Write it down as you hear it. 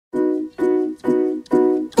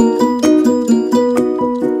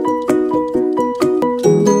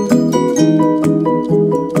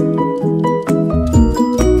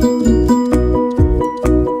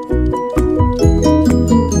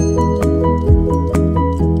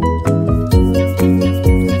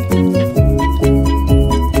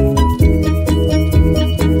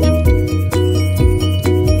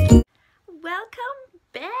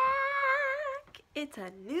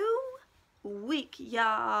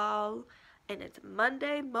y'all, and it's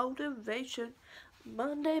Monday Motivation.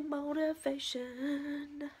 Monday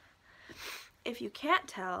Motivation. If you can't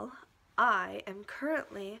tell, I am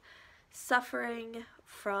currently suffering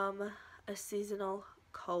from a seasonal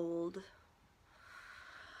cold.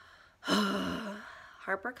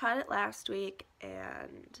 Harper caught it last week,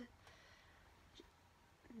 and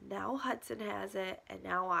now Hudson has it, and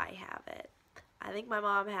now I have it. I think my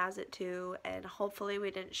mom has it too, and hopefully we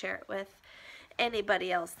didn't share it with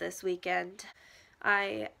anybody else this weekend.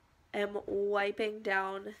 I am wiping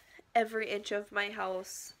down every inch of my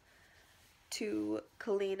house to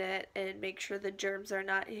clean it and make sure the germs are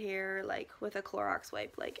not here, like with a Clorox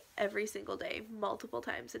wipe, like every single day, multiple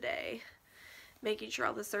times a day. Making sure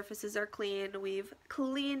all the surfaces are clean. We've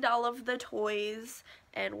cleaned all of the toys,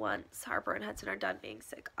 and once Harper and Hudson are done being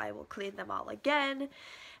sick, I will clean them all again.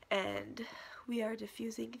 And we are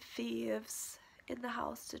diffusing thieves in the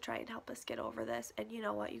house to try and help us get over this. And you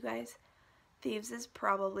know what, you guys? Thieves is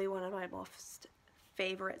probably one of my most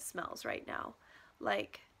favorite smells right now.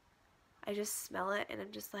 Like, I just smell it and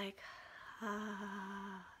I'm just like,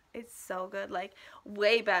 ah, it's so good. Like,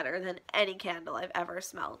 way better than any candle I've ever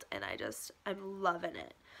smelled, and I'm loving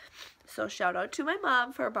it. So shout out to my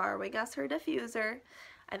mom for borrowing us her diffuser.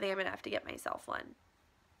 I think I'm gonna have to get myself one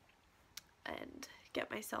and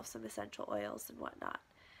get myself some essential oils and whatnot.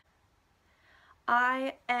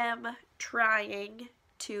 I am trying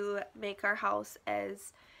to make our house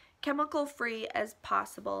as chemical free as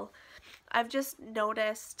possible. I've just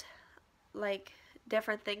noticed like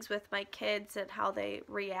different things with my kids and how they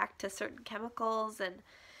react to certain chemicals and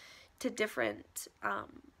to different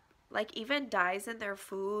like even dyes in their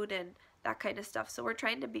food and that kind of stuff. So we're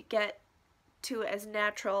trying to get to as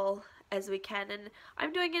natural as we can, and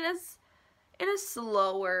I'm doing it as in a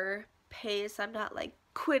slower pace. I'm not like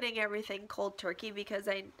quitting everything cold turkey because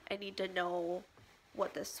I need to know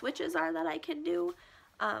what the switches are that I can do.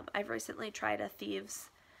 I've recently tried a Thieves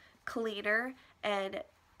cleaner, and it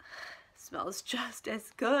smells just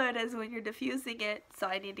as good as when you're diffusing it, so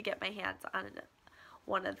I need to get my hands on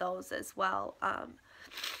one of those as well.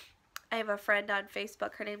 I have a friend on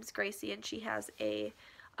Facebook, her name's Gracie, and she has a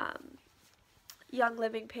Young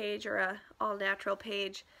Living page or a all natural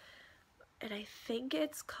page, and I think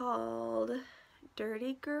it's called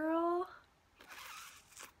Dirty Girl.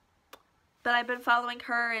 But I've been following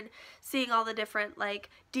her and seeing all the different like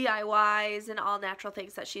DIYs and all natural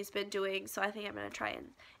things that she's been doing. So I think I'm going to try and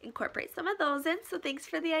incorporate some of those in. So thanks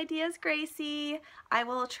for the ideas, Gracie. I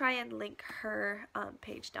will try and link her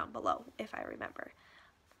page down below if I remember.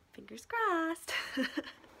 Fingers crossed.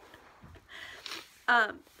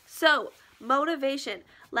 So motivation.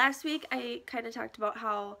 Last week I kind of talked about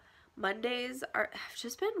how Mondays have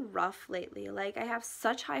just been rough lately. Like, I have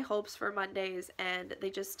such high hopes for Mondays and they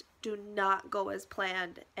just do not go as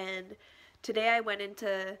planned. And today I went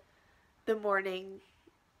into the morning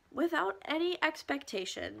without any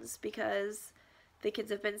expectations because the kids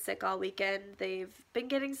have been sick all weekend. They've been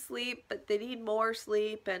getting sleep, but they need more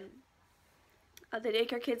sleep, and the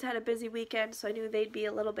daycare kids had a busy weekend, so I knew they'd be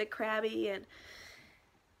a little bit crabby. And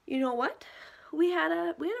you know what? We had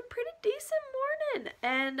a pretty decent morning,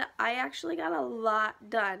 and I actually got a lot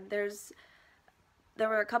done. There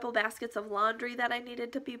were a couple baskets of laundry that I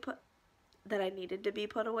needed to be put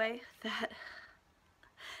away.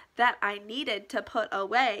 That I needed to put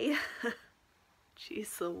away.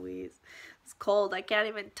 Jeez Louise. It's cold. I can't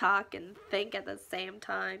even talk and think at the same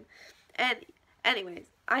time. And anyways,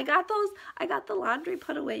 I got the laundry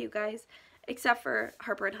put away, you guys, except for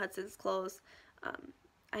Harper and Hudson's clothes.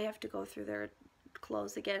 I have to go through their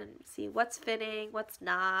clothes again and see what's fitting, what's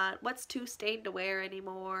not, what's too stained to wear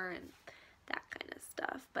anymore, and that kind of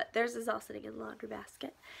stuff. But theirs is all sitting in the laundry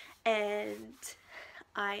basket, and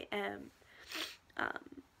I am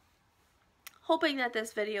hoping that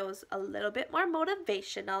this video is a little bit more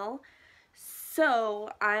motivational. So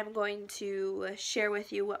I'm going to share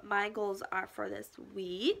with you what my goals are for this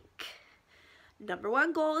week. Number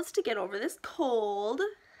 1 goal is to get over this cold.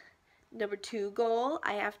 Number 2 goal,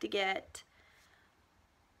 I have to get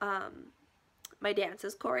my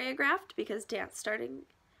dances choreographed because dance starting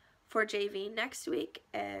for JV next week,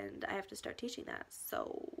 and I have to start teaching that,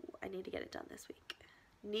 so I need to get it done this week.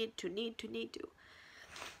 Need to.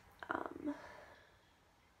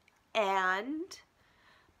 And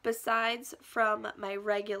besides from my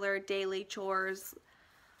regular daily chores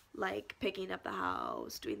like picking up the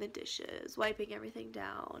house, doing the dishes, wiping everything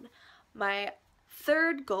down, my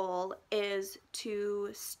 3rd goal is to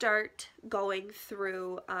start going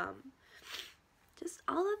through just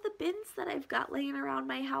all of the bins that I've got laying around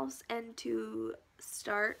my house and to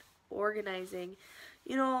start organizing.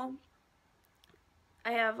 You know,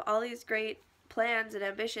 I have all these great plans and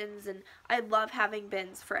ambitions, and I love having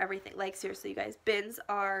bins for everything. Like, seriously, you guys, bins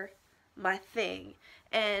are my thing.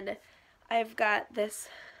 And I've got this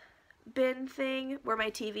bin thing where my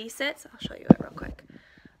TV sits. I'll show you it real quick.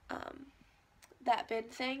 That bin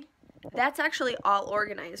thing, that's actually all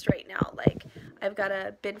organized right now. Like, I've got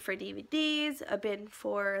a bin for DVDs, a bin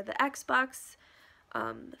for the Xbox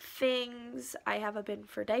things. I have a bin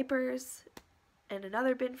for diapers and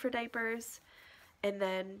another bin for diapers, and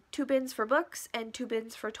then 2 bins for books and 2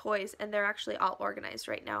 bins for toys, and they're actually all organized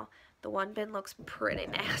right now. The one bin looks pretty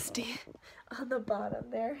nasty on the bottom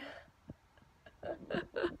there.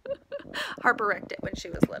 Harper wrecked it when she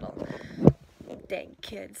was little. Dang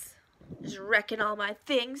kids. Just wrecking all my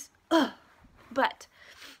things. Ugh. But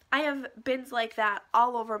I have bins like that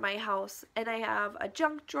all over my house, and I have a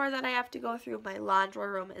junk drawer that I have to go through. My laundry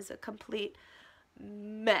room is a complete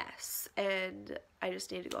mess, and I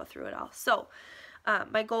just need to go through it all. So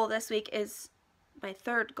my goal this week is my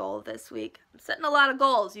 3rd goal this week. I'm setting a lot of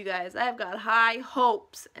goals, you guys. I've got high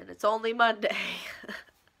hopes, and it's only Monday.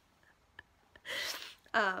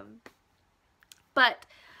 But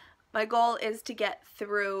my goal is to get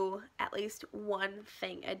through at least one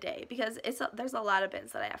thing a day, because there's a lot of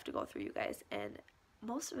bins that I have to go through, you guys, and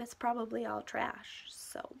most of it's probably all trash.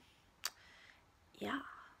 So yeah,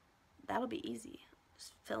 that'll be easy.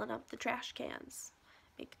 Just filling up the trash cans.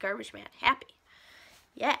 Make the garbage man happy.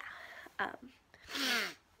 Yeah.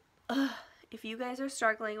 If you guys are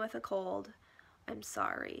struggling with a cold, I'm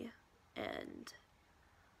sorry, and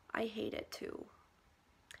I hate it too.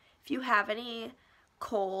 If you have any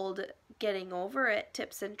cold getting over it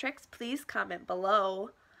tips and tricks, please comment below.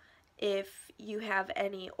 If you have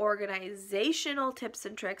any organizational tips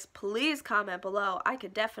and tricks, please comment below. I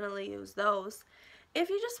could definitely use those. If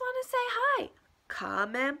you just want to say hi,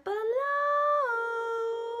 comment below.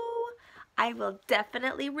 I will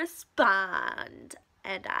definitely respond,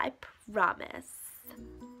 and I promise.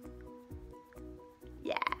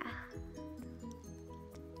 Yeah.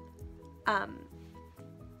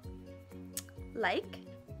 Like,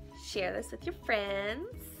 share this with your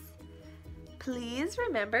friends. Please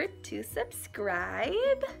remember to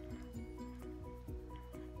subscribe.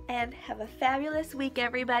 And have a fabulous week,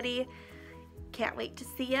 everybody. Can't wait to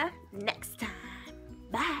see ya next